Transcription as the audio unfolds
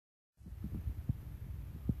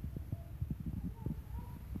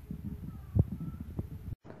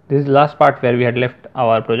This is the last part where we had left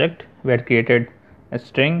our project. We had created a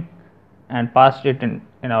string and passed it in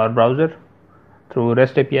our browser through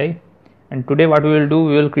REST API. And today what we will do,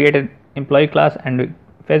 we will create an employee class and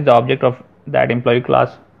fetch the object of that employee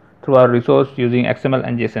class through our resource using XML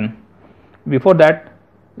and JSON. Before that,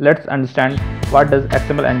 let's understand what does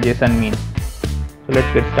XML and JSON mean. So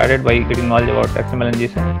let's get started by getting knowledge about XML and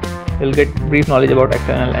JSON. We'll get brief knowledge about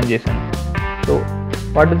XML and JSON. So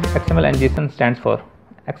what does XML and JSON stands for?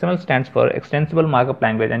 XML stands for Extensible Markup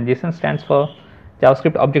Language and JSON stands for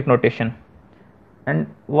JavaScript Object Notation. And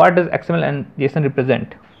what does XML and JSON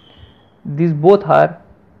represent? These both are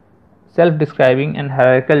self-describing and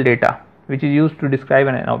hierarchical data which is used to describe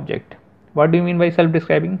an object. What do you mean by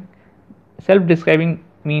self-describing? Self-describing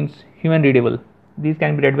means human readable. These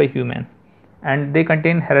can be read by human, and they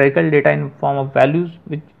contain hierarchical data in form of values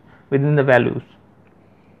which within the values.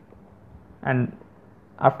 And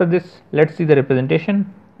after this, let's see the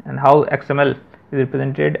representation and how XML is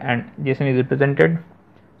represented and JSON is represented.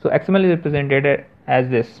 So XML is represented as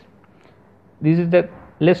this. This is the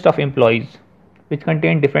list of employees which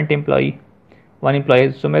contain different employee. One employee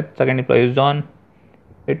is Sumit, second employee is John.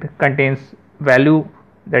 It contains value,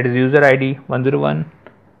 that is user ID 101,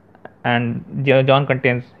 and John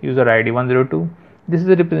contains user ID 102. This is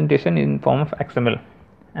a representation in form of XML.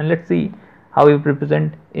 And let's see how we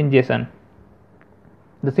represent in JSON.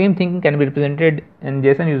 The same thing can be represented in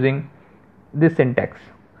JSON using this syntax.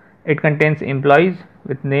 It contains employees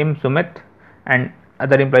with name Sumit and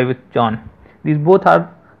other employee with John. These both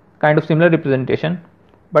are kind of similar representation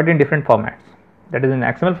but in different formats, that is in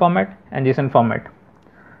XML format and JSON format.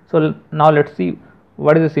 So now let's see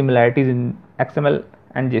what is the similarities in XML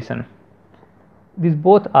and JSON. These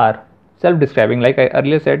both are self-describing, like I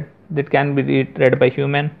earlier said, that can be read by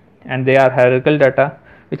human, and they are hierarchical data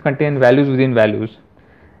which contain values within values,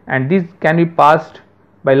 and these can be passed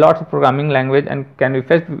by lots of programming language and can be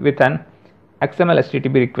fetched with an XML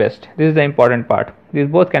HTTP request. This is the important part. These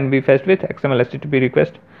both can be fetched with XML HTTP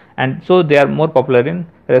request, and so they are more popular in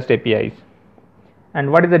REST APIs.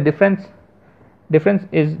 And what is the difference? Difference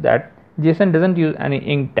is that JSON doesn't use any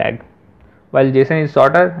int tag, while JSON is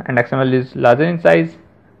shorter and XML is larger in size.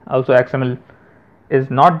 Also XML is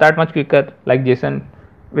not that much quicker like JSON,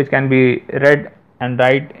 which can be read and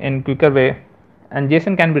write in quicker way, and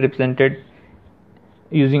JSON can be represented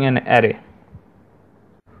using an array.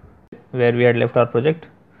 Where we had left our project,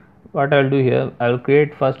 what I will do here, I will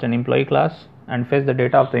create first an employee class and fetch the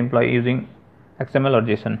data of the employee using XML or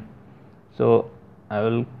JSON. So I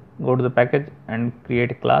will go to the package and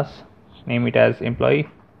create a class, name it as employee.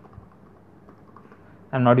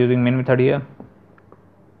 I am not using main method here,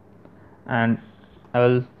 and I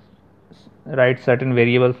will write certain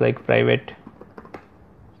variables like private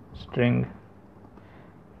string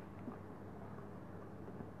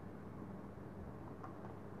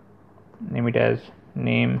name it as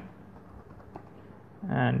name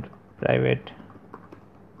and private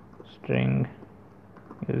string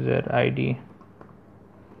user ID,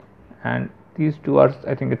 and these two are,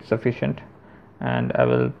 I think it's sufficient, and I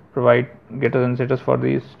will provide getters and setters for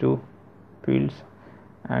these two fields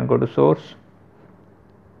and go to source,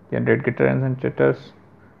 generate getters and setters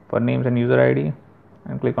for names and user ID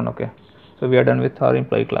and click on OK. So we are done with our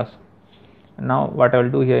employee class. And now what I will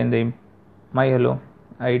do here in the my hello,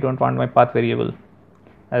 I don't want my path variable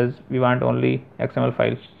as we want only XML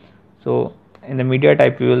files. So in the media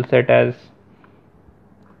type we will set as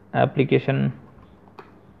application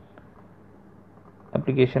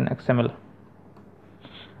XML.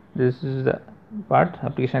 This is the part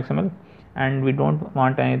application XML, and we don't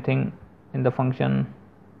want anything in the function,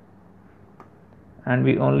 and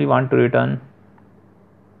we only want to return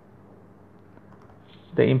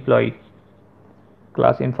the employee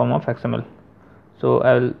class in form of XML. So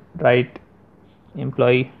I will write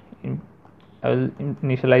employee, I will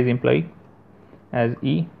initialize employee as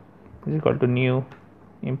E is equal to new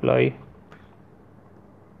employee,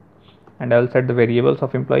 and I will set the variables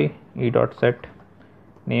of employee. E dot set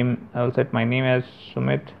name, I will set my name as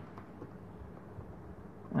Sumit,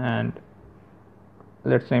 and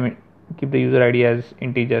let's name it, keep the user ID as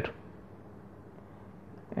integer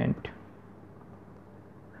int,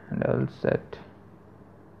 and I will set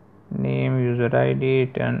name user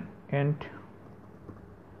ID turn int,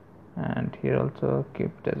 and here also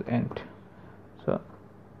keep it as int. So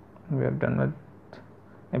we are done with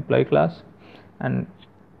employee class, and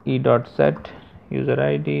E dot set user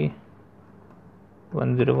ID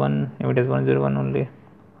 101, name it as 101 only,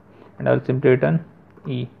 and I will simply return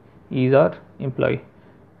E. E is our employee,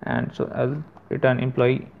 and so I will return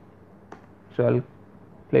employee. So I will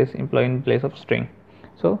place employee in place of string.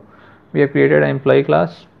 So we have created an employee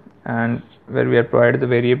class and where we are provided the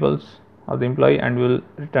variables of the employee, and we will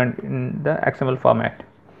return in the XML format,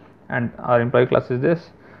 and our employee class is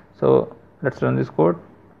this. So let's run this code.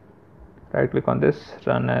 Right click on this,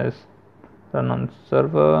 run on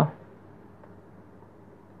server,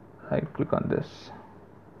 right click on this,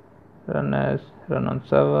 run on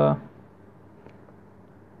server,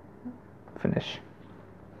 finish.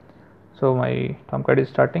 So my Tomcat is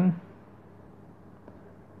starting.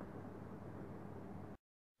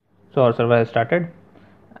 So our server has started.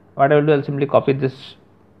 What I will do, I'll simply copy this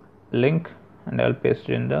link and I'll paste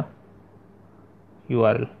it in the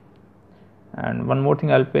URL. And one more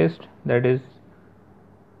thing I'll paste, that is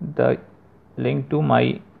the link to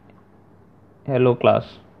my hello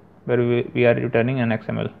class where we are returning an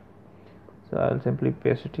XML. So I'll simply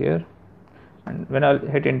paste it here, and when I'll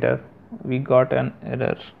hit enter, we got an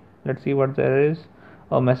error. Let's see what the error is.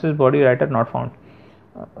 A message body writer not found.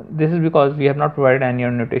 This is because we have not provided any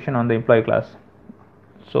annotation on the employee class.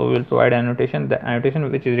 So we will provide annotation. The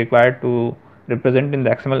annotation which is required to represent in the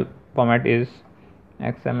XML format is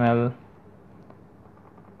XML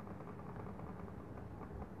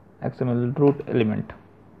root element.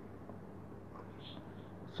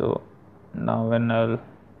 So now when I'll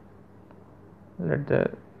it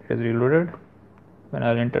is reloaded, when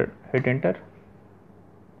I'll hit enter,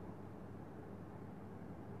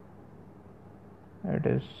 it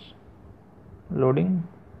is loading,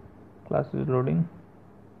 class is loading.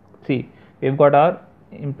 See, we've got our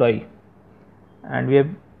employee and we have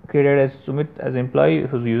created as Sumit as employee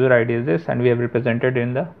whose user ID is this, and we have represented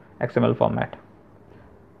in the XML format.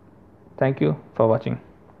 Thank you for watching.